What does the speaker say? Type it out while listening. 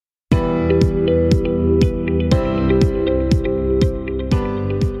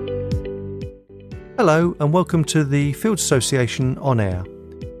Hello and welcome to the Fields Association On Air.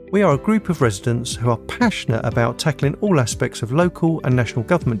 We are a group of residents who are passionate about tackling all aspects of local and national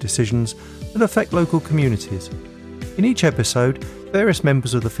government decisions that affect local communities. In each episode, various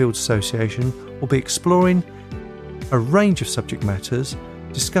members of the Fields Association will be exploring a range of subject matters,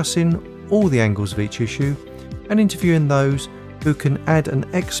 discussing all the angles of each issue and interviewing those who can add an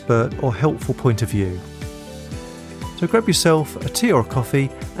expert or helpful point of view. So grab yourself a tea or a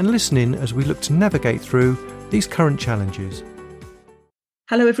coffee and listen in as we look to navigate through these current challenges.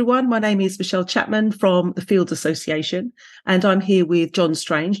 Hello everyone, my name is Michelle Chapman from the Fields Association and I'm here with John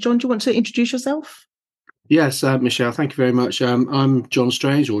Strange. John, do you want to introduce yourself? Yes, Michelle, thank you very much. I'm John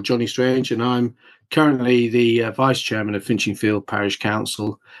Strange, or Johnny Strange, and I'm currently the Vice Chairman of Finchingfield Parish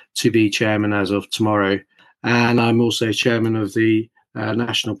Council, to be Chairman as of tomorrow. And I'm also Chairman of the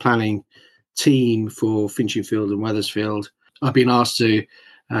National Planning team for Finchingfield and Wethersfield. I've been asked to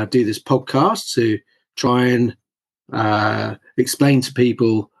do this podcast to try and explain to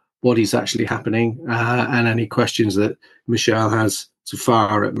people what is actually happening and any questions that Michelle has to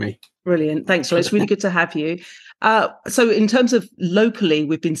fire at me. Brilliant. Thanks, John. It's really good to have you. So in terms of locally,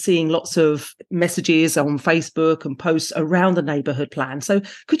 we've been seeing lots of messages on Facebook and posts around the neighbourhood plan. So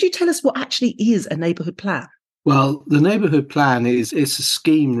could you tell us what actually is a neighbourhood plan? Well, the neighbourhood plan it's a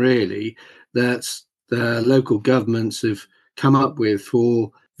scheme really that the local governments have come up with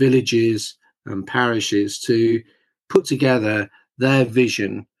for villages and parishes to put together their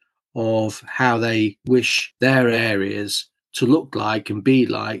vision of how they wish their areas to look like and be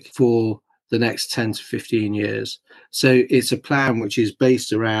like for the next 10 to 15 years. So it's a plan which is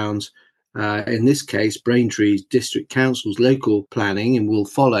based around, in this case, Braintree District Council's local planning and will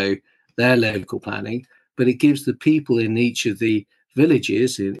follow their local planning. But it gives the people in each of the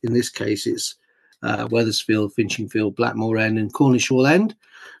villages, in this case it's Wethersfield, Finchingfield, Blackmore End and Cornishall End,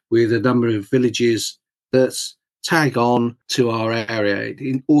 with a number of villages that tag on to our area.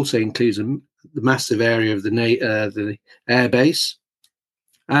 It also includes the massive area of the airbase,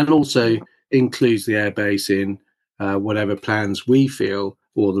 and also includes the airbase in whatever plans we feel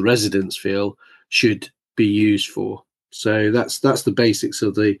or the residents feel should be used for. So that's the basics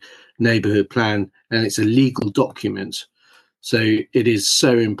of the neighbourhood plan, and it's a legal document. So it is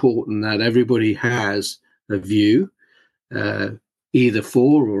so important that everybody has a view, either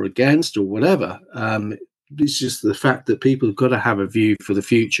for or against or whatever. It's just the fact that people have got to have a view for the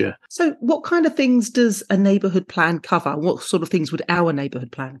future. So what kind of things does a neighbourhood plan cover? What sort of things would our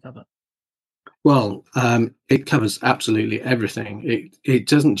neighbourhood plan cover? Well, it covers absolutely everything. It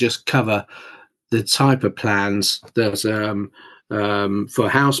doesn't just cover the type of plans that for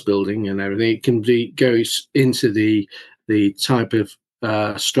house building and everything. It can goes into the type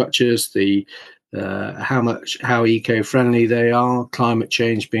of structures, how eco-friendly they are, climate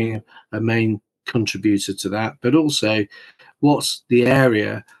change being a main contributor to that, but also what the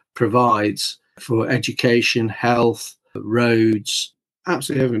area provides for education, health, roads,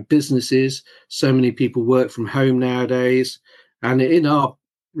 absolutely everything, businesses. So many people work from home nowadays, and in our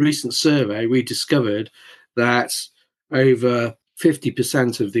recent survey we discovered that over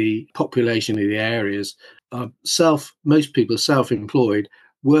 50% of the population of the areas are most people are self-employed,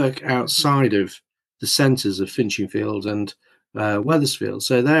 work outside of the centres of Finchingfield and Wethersfield.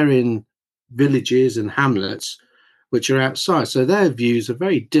 So they're in villages and hamlets which are outside. So their views are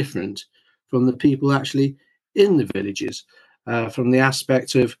very different from the people actually in the villages, from the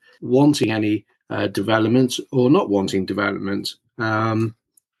aspect of wanting any development or not wanting development.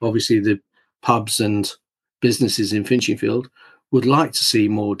 Obviously, the pubs and businesses in Finchingfield would like to see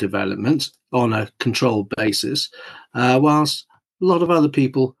more development on a controlled basis, whilst a lot of other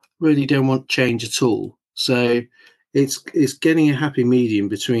people really don't want change at all. So it's getting a happy medium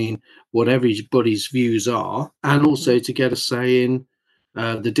between what everybody's views are, and also to get a say in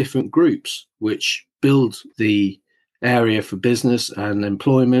the different groups which build the area for business and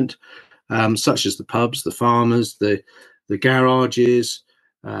employment, such as the pubs, the farmers, the garages,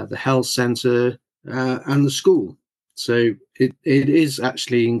 the health centre, and the school. So it is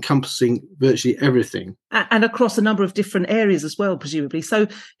actually encompassing virtually everything. And across a number of different areas as well, presumably. So,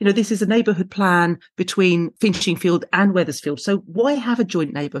 this is a neighbourhood plan between Finchingfield and Wethersfield. So why have a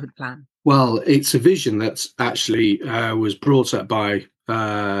joint neighbourhood plan? Well, it's a vision that actually was brought up by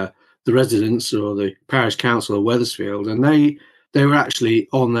the residents or the parish council of Wethersfield, and they were actually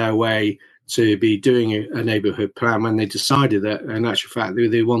on their way to be doing a neighbourhood plan when they decided that, in actual fact,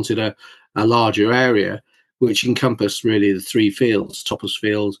 they wanted a larger area which encompassed really the three fields,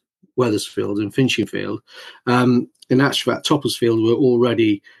 Toppersfield, Wethersfield and Finchingfield. In actual fact, Toppersfield were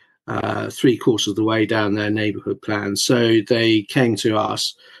already 3/4 of the way down their neighbourhood plan. So they came to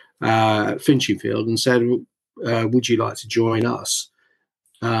us, Finchingfield, and said, would you like to join us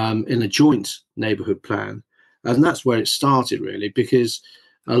in a joint neighbourhood plan? And that's where it started, really, because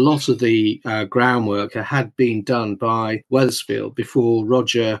a lot of the groundwork had been done by Wethersfield before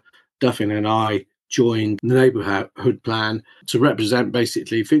Roger Duffin and I joined the neighbourhood plan to represent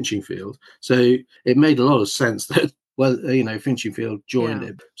basically Finchingfield. So it made a lot of sense that, well, Finchingfield joined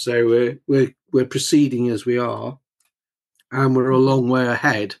it. So we're proceeding as we are, and we're a long way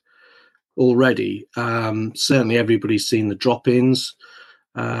ahead already. Certainly everybody's seen the drop-ins,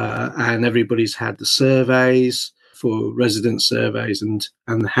 and everybody's had the surveys for resident surveys and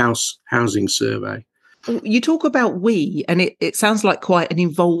the housing survey. You talk about we, and it sounds like quite an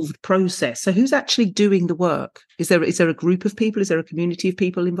involved process. So who's actually doing the work? Is there a group of people? Is there a community of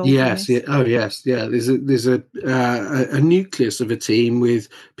people involved? Yes. In this? Yes. There's a nucleus of a team with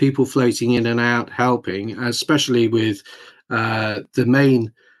people floating in and out helping, especially with the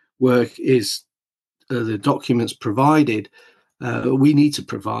main work is the documents provided. We need to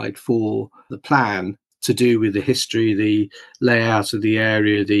provide for the plan to do with the history, the layout of the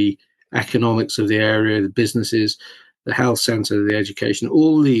area, the economics of the area, the businesses, the health centre, the education.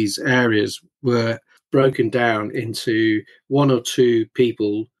 All these areas were broken down into one or two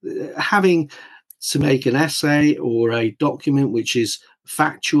people having to make an essay or a document which is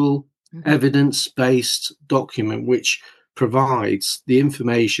factual, evidence-based document which provides the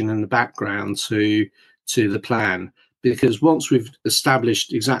information and the background to the plan. Because once we've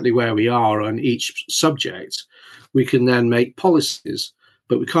established exactly where we are on each subject, we can then make policies.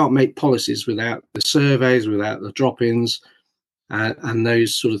 But we can't make policies without the surveys, without the drop-ins, and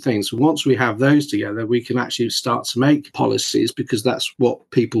those sort of things. So once we have those together, we can actually start to make policies, because that's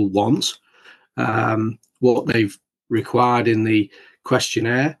what people want, what they've required in the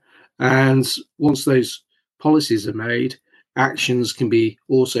questionnaire. And once those policies are made, actions can be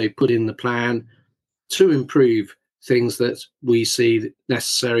also put in the plan to improve things that we see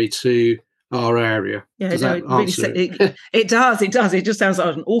necessary to our area. Yeah, does that answer it? It does. It just sounds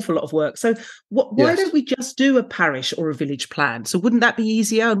like an awful lot of work. So why don't we just do a parish or a village plan? So wouldn't that be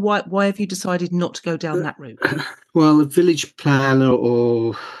easier? And why have you decided not to go down that route? Well, a village plan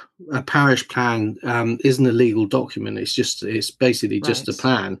or a parish plan isn't a legal document. It's basically just a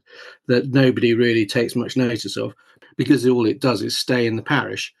plan that nobody really takes much notice of, because all it does is stay in the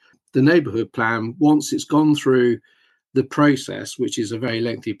parish. The neighbourhood plan, once it's gone through the process, which is a very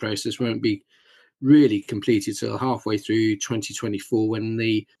lengthy process, won't be really completed till halfway through 2024, when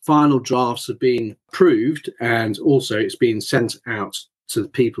the final drafts have been approved and also it's been sent out to the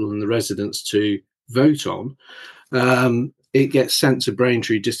people and the residents to vote on. It gets sent to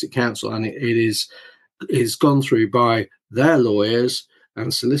Braintree District Council, and it is gone through by their lawyers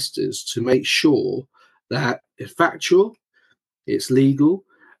and solicitors to make sure that it's factual, it's legal.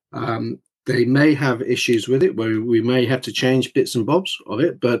 They may have issues with it where we may have to change bits and bobs of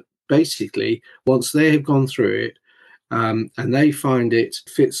it, but basically, once they have gone through it and they find it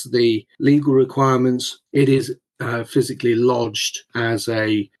fits the legal requirements, it is physically lodged as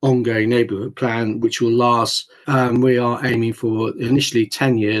a ongoing neighbourhood plan, which will last. We are aiming for initially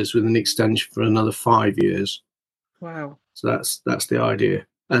 10 years with an extension for another 5 years. Wow! So that's the idea,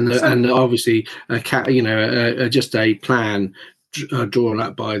 and obviously, just a plan drawn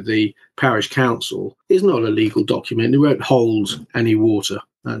up by the parish council is not a legal document. It won't hold any water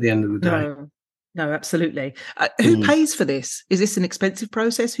at the end of the day. No, absolutely. Who pays for this? Is this an expensive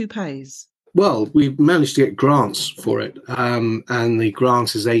process? Who pays? Well, we've managed to get grants for it, and the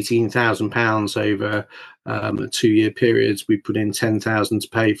grant is £18,000 over a 2-year period. We put in £10,000 to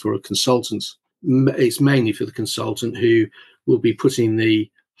pay for a consultant. It's mainly for the consultant who will be putting the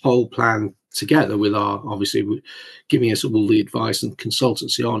whole plan together with obviously giving us all the advice and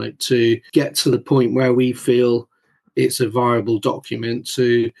consultancy on it to get to the point where we feel it's a viable document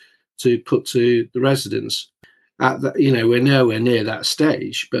to put to the residents. We're nowhere near that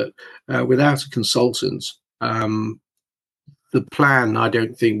stage, but without a consultant, the plan I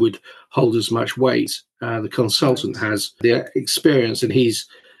don't think would hold as much weight. The consultant has the experience, and he's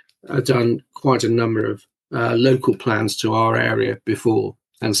done quite a number of local plans to our area before,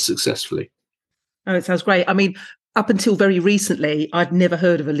 and successfully. Oh, it sounds great. I mean, up until very recently, I'd never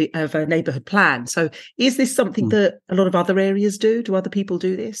heard of a neighbourhood plan. So is this something that a lot of other areas do? Do other people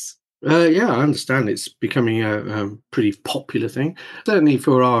do this? Yeah, I understand it's becoming a pretty popular thing. Certainly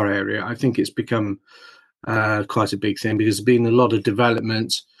for our area, I think it's become quite a big thing, because there's been a lot of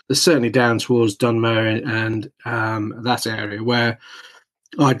development. There's certainly down towards Dunmow and that area where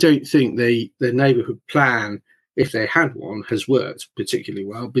I don't think the neighbourhood plan if they had one, has worked particularly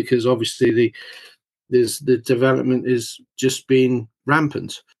well, because obviously the development is just been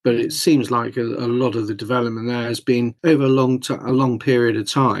rampant. But it seems like a lot of the development there has been over a long period of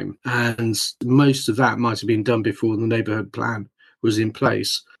time, and most of that might have been done before the neighbourhood plan was in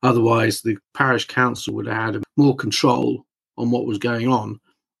place. Otherwise, the parish council would have had more control on what was going on.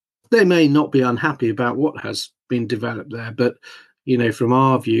 They may not be unhappy about what has been developed there, but from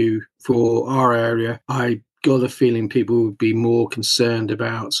our view, for our area, I got a feeling people would be more concerned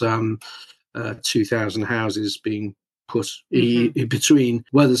about 2,000 houses being put between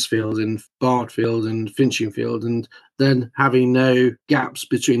Wethersfield and Bardfield and Finchingfield, and then having no gaps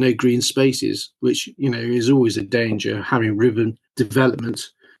between, no green spaces, which is always a danger. Having ribbon development,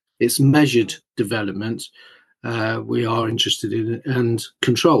 it's measured development. We are interested in, and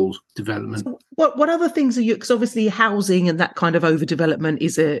controlled development. So what other things are you, because obviously housing and that kind of overdevelopment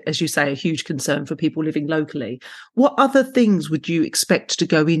is, as you say, a huge concern for people living locally. What other things would you expect to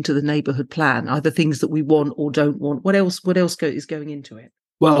go into the neighbourhood plan? Either things that we want or don't want? What else is going into it?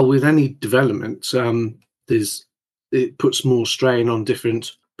 Well, with any development, it puts more strain on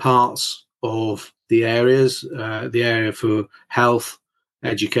different parts of the areas. The area for health,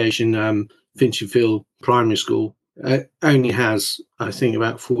 education, Finchingfield Primary School only has, I think,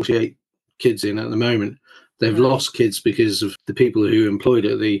 about 48 kids in at the moment. They've lost kids because of the people who employed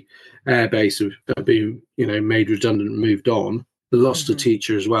at the airbase have been, made redundant and moved on. They lost a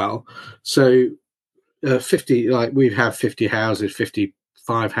teacher as well. So 50, we have 50 houses,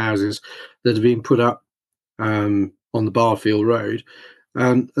 55 houses that have been put up on the Barfield Road,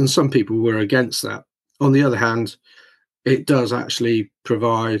 and some people were against that. On the other hand, it does actually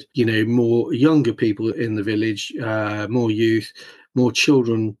provide, more younger people in the village, more youth, more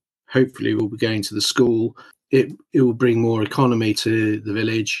children. Hopefully, will be going to the school. It will bring more economy to the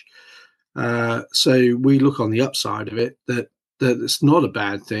village. So we look on the upside of it, that it's not a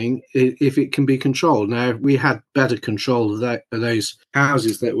bad thing if it can be controlled. Now, if we had better control of those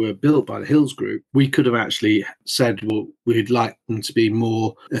houses that were built by the Hills Group, we could have actually said, well, we'd like them to be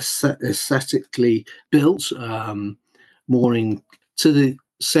more aesthetically built, more to the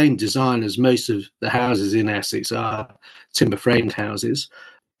same design as most of the houses in Essex are timber framed houses.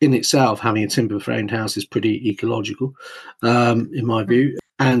 In itself, having a timber framed house is pretty ecological, in my view,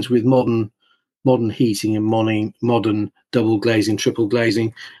 and with modern heating and modern double glazing, triple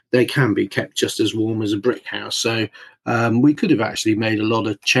glazing, they can be kept just as warm as a brick house. So we could have actually made a lot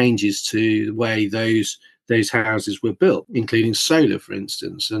of changes to the way those houses were built, including solar, for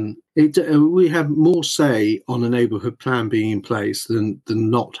instance. And we have more say on a neighbourhood plan being in place than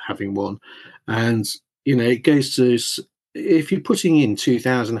not having one. And it goes to, if you're putting in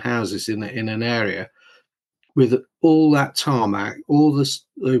 2,000 houses in an area with all that tarmac, all this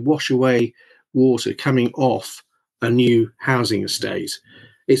wash away water coming off a new housing estate,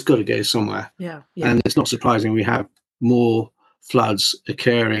 it's got to go somewhere. Yeah. And it's not surprising we have more floods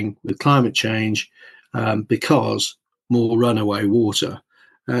occurring with climate change, because more runaway water,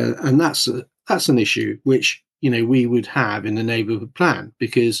 and that's an issue which we would have in the neighbourhood plan,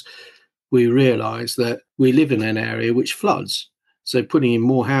 because we realise that we live in an area which floods. So putting in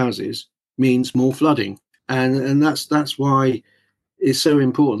more houses means more flooding, and that's why it's so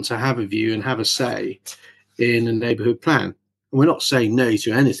important to have a view and have a say in a neighbourhood plan. And we're not saying no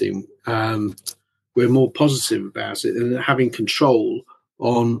to anything. We're more positive about it and having control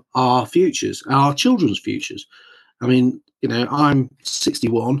on our futures, our children's futures. I mean, I'm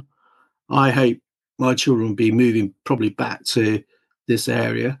 61. I hope my children will be moving probably back to this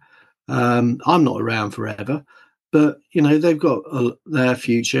area. I'm not around forever, but they've got their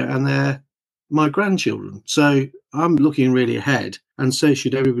future, and they're my grandchildren. So I'm looking really ahead, and so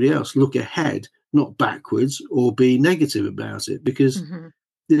should everybody else look ahead, not backwards or be negative about it, because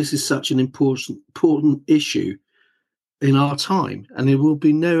this is such an important issue in our time, and there will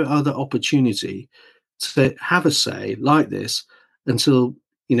be no other opportunity to have a say like this until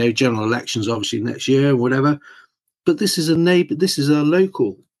general elections, obviously next year or whatever. But this is a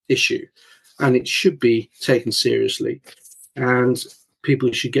local issue, and it should be taken seriously, and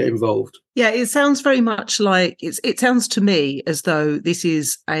people should get involved. Yeah, it sounds very much like it sounds to me as though this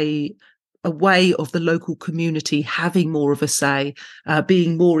is a way of the local community having more of a say,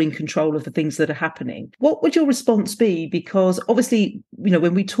 being more in control of the things that are happening. What would your response be? Because obviously,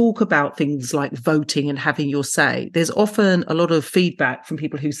 when we talk about things like voting and having your say, there's often a lot of feedback from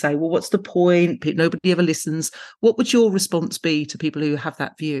people who say, well, what's the point? Nobody ever listens. What would your response be to people who have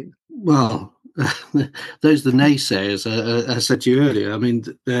that view? Well, those are the naysayers. I said to you earlier. I mean,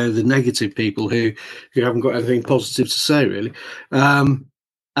 they're the negative people who haven't got anything positive to say, really.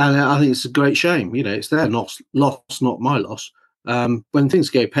 And I think it's a great shame. It's their loss, not my loss. When things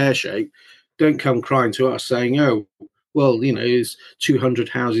go pear-shaped, don't come crying to us saying, oh, well, there's 200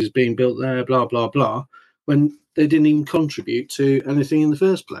 houses being built there, blah, blah, blah, when they didn't even contribute to anything in the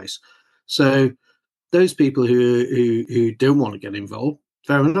first place. So those people who don't want to get involved,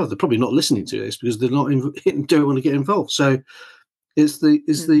 fair enough, they're probably not listening to this because they're not don't want to get involved. So it's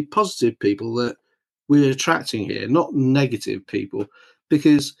the positive people that we're attracting here, not negative people,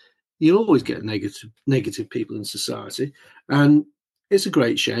 because you'll always get negative people in society, and it's a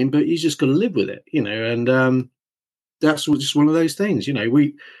great shame, but you just got to live with it, and that's just one of those things.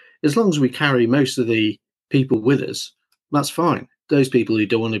 We, as long as we carry most of the people with us, that's fine. Those people who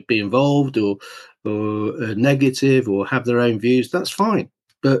don't want to be involved or are negative or have their own views, that's fine,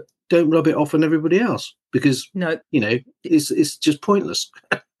 but don't rub it off on everybody else, because No, it's just pointless.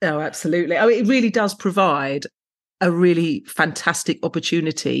 no, absolutely. I mean, it really does provide a really fantastic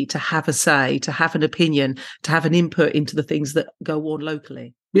opportunity to have a say, to have an opinion, to have an input into the things that go on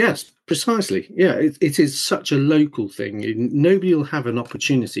locally. Yes, precisely. Yeah, it is such a local thing. Nobody will have an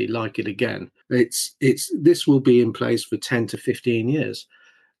opportunity like it again. This will be in place for 10 to 15 years.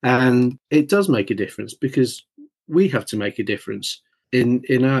 And it does make a difference because we have to make a difference in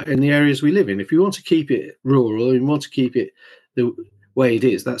the areas we live in. If you want to keep it rural and you want to keep it the way it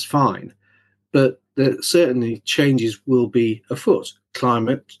is, that's fine. But certainly changes will be afoot.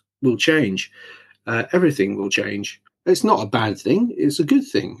 Climate will change. Everything will change. It's not a bad thing. It's a good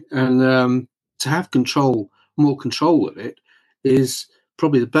thing. And to have more control of it, is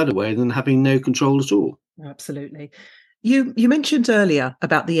probably the better way than having no control at all. Absolutely. You mentioned earlier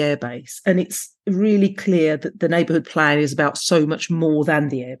about the airbase, and it's really clear that the neighbourhood plan is about so much more than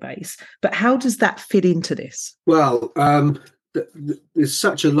the airbase. But how does that fit into this? Well, there's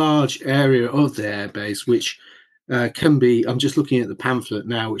such a large area of the airbase which can be. I'm just looking at the pamphlet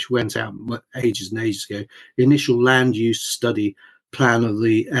now, which went out ages and ages ago. Initial land use study plan of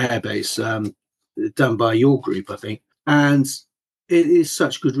the airbase, done by your group, I think, and it is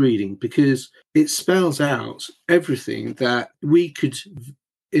such good reading because it spells out everything that we could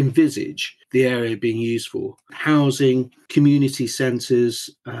envisage the area being used for: housing, community centres.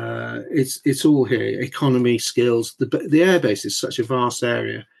 It's all here. Economy, skills. The airbase is such a vast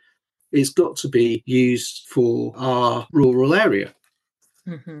area. It's got to be used for our rural area.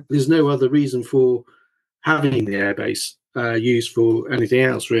 Mm-hmm. There's no other reason for having the airbase used for anything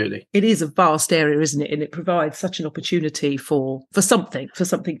else, really. It is a vast area, isn't it? And it provides such an opportunity for something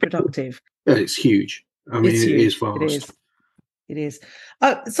productive. Yeah, it's huge. I mean, it is vast. It is.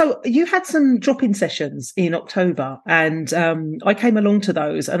 So you had some drop-in sessions in October, and I came along to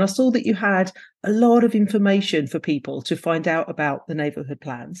those, and I saw that you had a lot of information for people to find out about the neighbourhood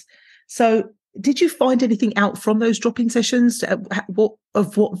plans. So did you find anything out from those drop-in sessions? What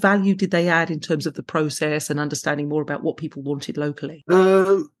value did they add in terms of the process and understanding more about what people wanted locally?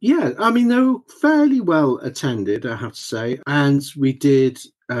 Yeah, I mean, they were fairly well attended, I have to say. And we did,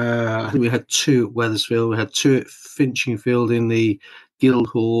 I think we had 2 at Wethersfield, we had 2 at Finchingfield in the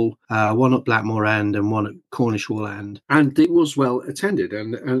Guildhall, 1 at Blackmore End and 1 at Cornishwall End. And it was well attended.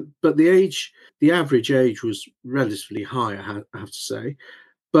 But the average age was relatively high, I have to say.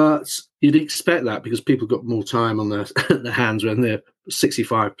 But you'd expect that because people got more time on their hands when they're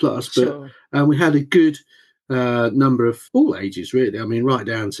 65 plus. But sure. We had a good number of all ages, really. I mean, right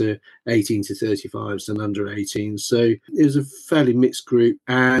down to 18 to 35s and under 18. So it was a fairly mixed group,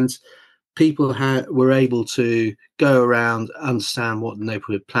 and people were able to go around, understand what the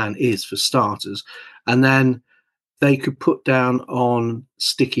neighbourhood plan is for starters, and then they could put down on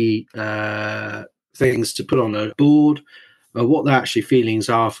sticky things to put on a board what their actually feelings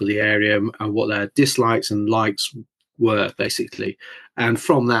are for the area and what their dislikes and likes were, basically. And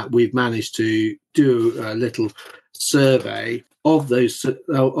from that, we've managed to do a little survey of those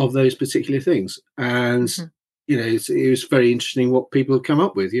particular things. And it was very interesting what people have come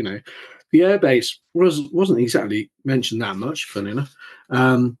up with. The airbase wasn't exactly mentioned that much, funny enough.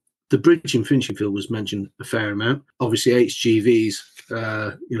 The bridge in Finchingfield was mentioned a fair amount. Obviously,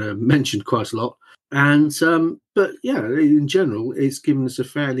 HGVs, mentioned quite a lot. And but yeah, in general, it's given us a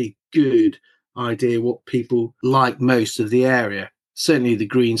fairly good idea what people like most of the area. Certainly the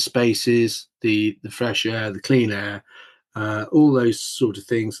green spaces, the fresh air, the clean air, all those sort of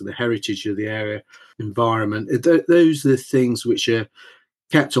things, the heritage of the area, environment. Those are the things which are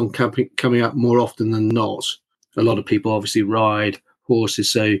kept on coming up more often than not. A lot of people obviously ride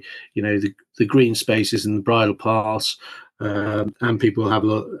horses, so the green spaces and the bridle paths. And people have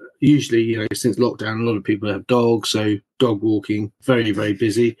usually, since lockdown, a lot of people have dogs, so dog walking, very, very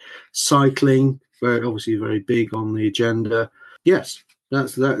busy. Cycling, obviously very big on the agenda. Yes,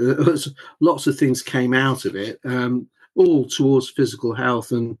 That's lots of things came out of it, all towards physical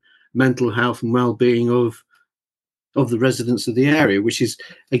health and mental health and well-being of the residents of the area, which is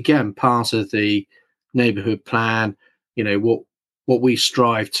again part of the neighbourhood plan. What we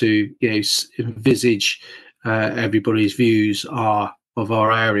strive to envisage everybody's views are of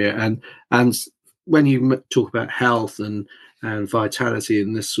our area, and when you talk about health and vitality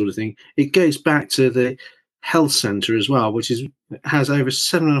and this sort of thing, it goes back to the health centre as well, which has over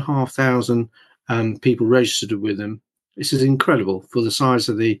 7,500 people registered with them. This is incredible for the size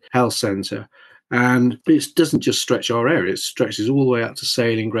of the health centre. And it doesn't just stretch our area, it stretches all the way up to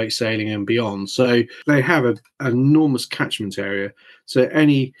Sailing, Great Sailing and beyond. So they have an enormous catchment area. So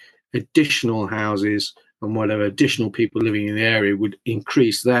any additional houses and whatever additional people living in the area would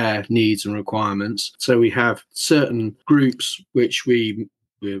increase their needs and requirements. So we have certain groups which we're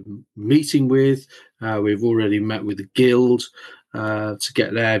meeting with. We've already met with the Guild to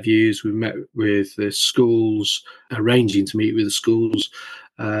get their views. We've met with the schools, arranging to meet with the schools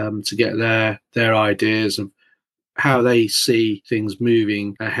to get their ideas of how they see things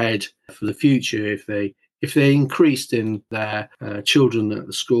moving ahead for the future if they increased in their children at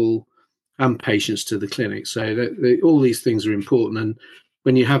the school and patients to the clinic. So all these things are important. And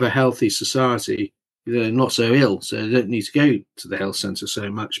when you have a healthy society, they're not so ill, so they don't need to go to the health centre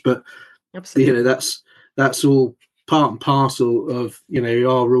so much. But absolutely, that's all part and parcel of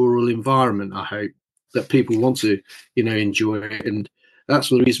our rural environment. I hope that people want to enjoy it, and that's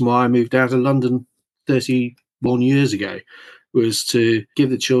the reason why I moved out of London 31 years ago, was to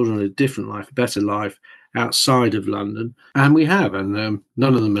give the children a different life, a better life outside of London. And we have, and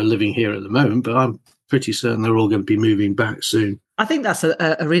none of them are living here at the moment, but I'm pretty certain they're all going to be moving back soon. I think that's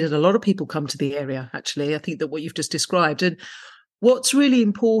a reason a lot of people come to the area, actually. I think that what you've just described. And what's really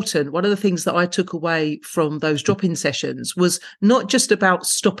important, one of the things that I took away from those drop-in sessions was not just about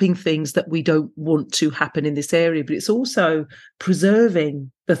stopping things that we don't want to happen in this area, but it's also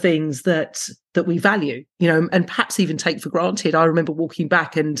preserving the things that we value, and perhaps even take for granted. I remember walking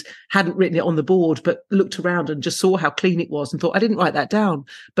back and hadn't written it on the board, but looked around and just saw how clean it was and thought, I didn't write that down.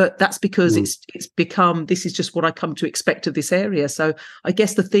 But that's because it's become, this is just what I come to expect of this area. So I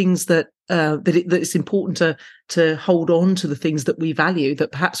guess the things that it's important to hold on to the things that we value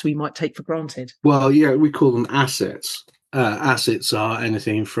that perhaps we might take for granted. Well, yeah, we call them assets. Assets are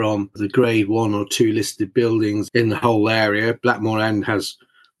anything from the grade 1 or 2 listed buildings in the whole area. Blackmore End has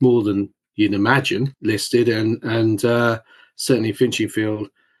more than you'd imagine listed, and certainly Finchleyfield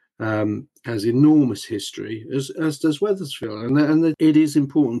has enormous history, as does Wethersfield, and it is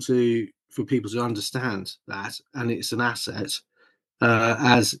important for people to understand that, and it's an asset,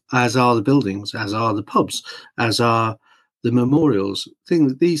 as are the buildings, as are the pubs, as are the memorials.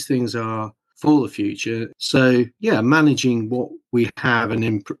 These things are for the future. So yeah, managing what we have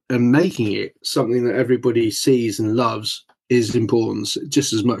and making it something that everybody sees and loves is important,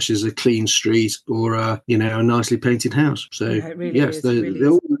 just as much as a clean street or a nicely painted house. So yeah, it really yes,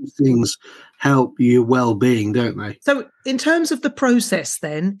 all these things help your well-being, don't they? So in terms of the process,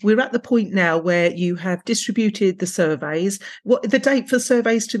 then we're at the point now where you have distributed the surveys. What the date for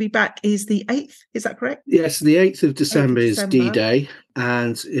surveys to be back is the 8th? Is that correct? Yes, the 8th of December is D-Day,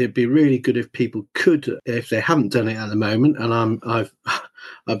 and it'd be really good if people could, if they haven't done it at the moment. And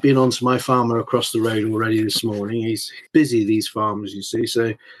I've been on to my farmer across the road already this morning. He's busy, these farmers, you see.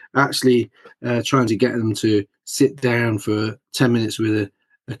 So actually trying to get them to sit down for 10 minutes with a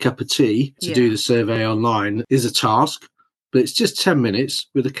cup of tea to do the survey online is a task, but it's just 10 minutes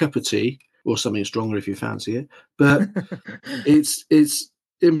with a cup of tea or something stronger if you fancy it. But it's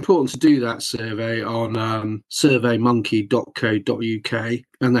important to do that survey on surveymonkey.co.uk,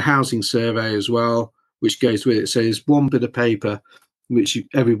 and the housing survey as well, which goes with it. So there's one bit of paper which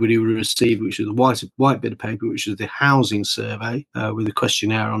everybody will receive, which is the white bit of paper, which is the housing survey with a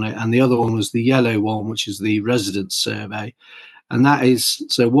questionnaire on it, and the other one was the yellow one, which is the residence survey. And that is,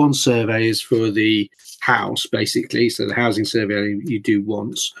 so one survey is for the house, basically. So the housing survey you do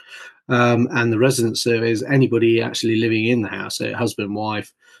once, and the residence survey is anybody actually living in the house, so husband,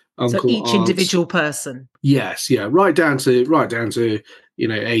 wife, uncle, so each aunts. Individual person. Yes, yeah, right down to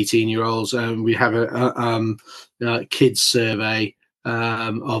 18-year-olds. We have a kids survey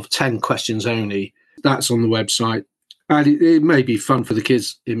of 10 questions only. That's on the website, and it may be fun for the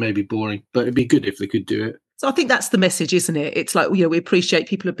kids. It may be boring, but it'd be good if they could do it. So I think that's the message, isn't it? It's like, we appreciate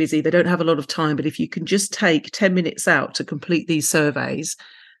people are busy. They don't have a lot of time. But if you can just take 10 minutes out to complete these surveys,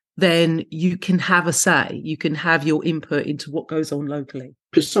 then you can have a say. You can have your input into what goes on locally.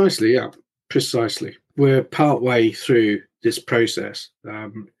 Precisely, yeah. Precisely. We're part way through this process.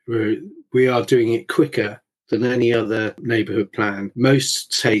 We are doing it quicker than any other neighbourhood plan.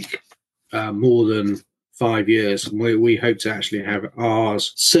 Most take more than 5 years, and we hope to actually have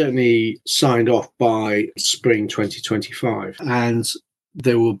ours certainly signed off by spring 2025. And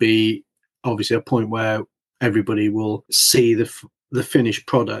there will be obviously a point where everybody will see the finished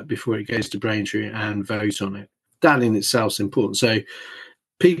product before it goes to Braintree and vote on it. That in itself is important. So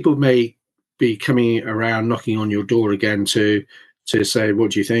people may be coming around, knocking on your door again to say,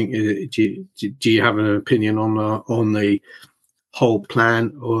 what do you think? Do you have an opinion on the whole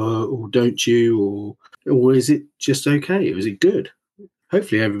plan, or don't you, or is it just okay? Or is it good?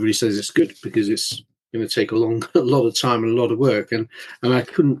 Hopefully everybody says it's good, because it's going to take a lot of time and a lot of work. And I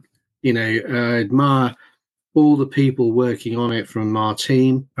couldn't, admire all the people working on it from our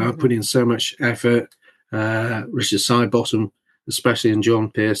team, put in so much effort. Richard Sidebottom, especially, and John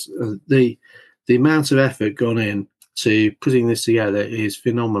Pearce. The amount of effort gone in to putting this together is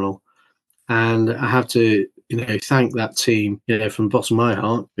phenomenal. And I have to, thank that team, from the bottom of my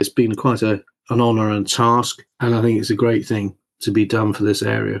heart. It's been quite an honour and task, and I think it's a great thing to be done for this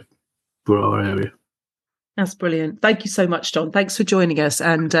area, for our area. That's brilliant. Thank you so much, John. Thanks for joining us.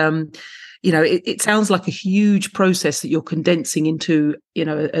 And, it sounds like a huge process that you're condensing into,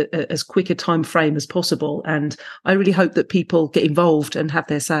 as quick a time frame as possible. And I really hope that people get involved and have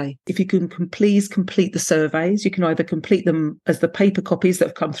their say. If you can please complete the surveys, you can either complete them as the paper copies that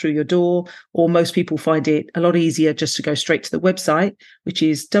have come through your door, or most people find it a lot easier just to go straight to the website, which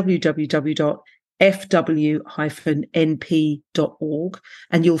is www.fw-np.org,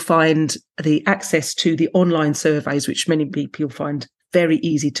 and you'll find the access to the online surveys, which many people find very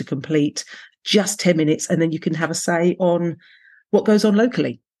easy to complete, just 10 minutes, and then you can have a say on what goes on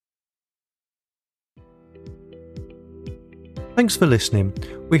locally. Thanks for listening.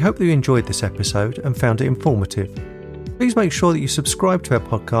 We hope that you enjoyed this episode and found it informative. Please make sure that you subscribe to our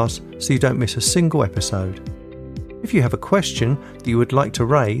podcast so you don't miss a single episode. If you have a question that you would like to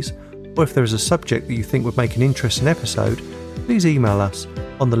raise, or if there is a subject that you think would make an interesting episode, please email us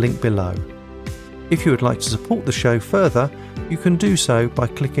on the link below. If you would like to support the show further, you can do so by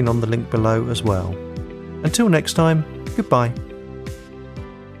clicking on the link below as well. Until next time, goodbye.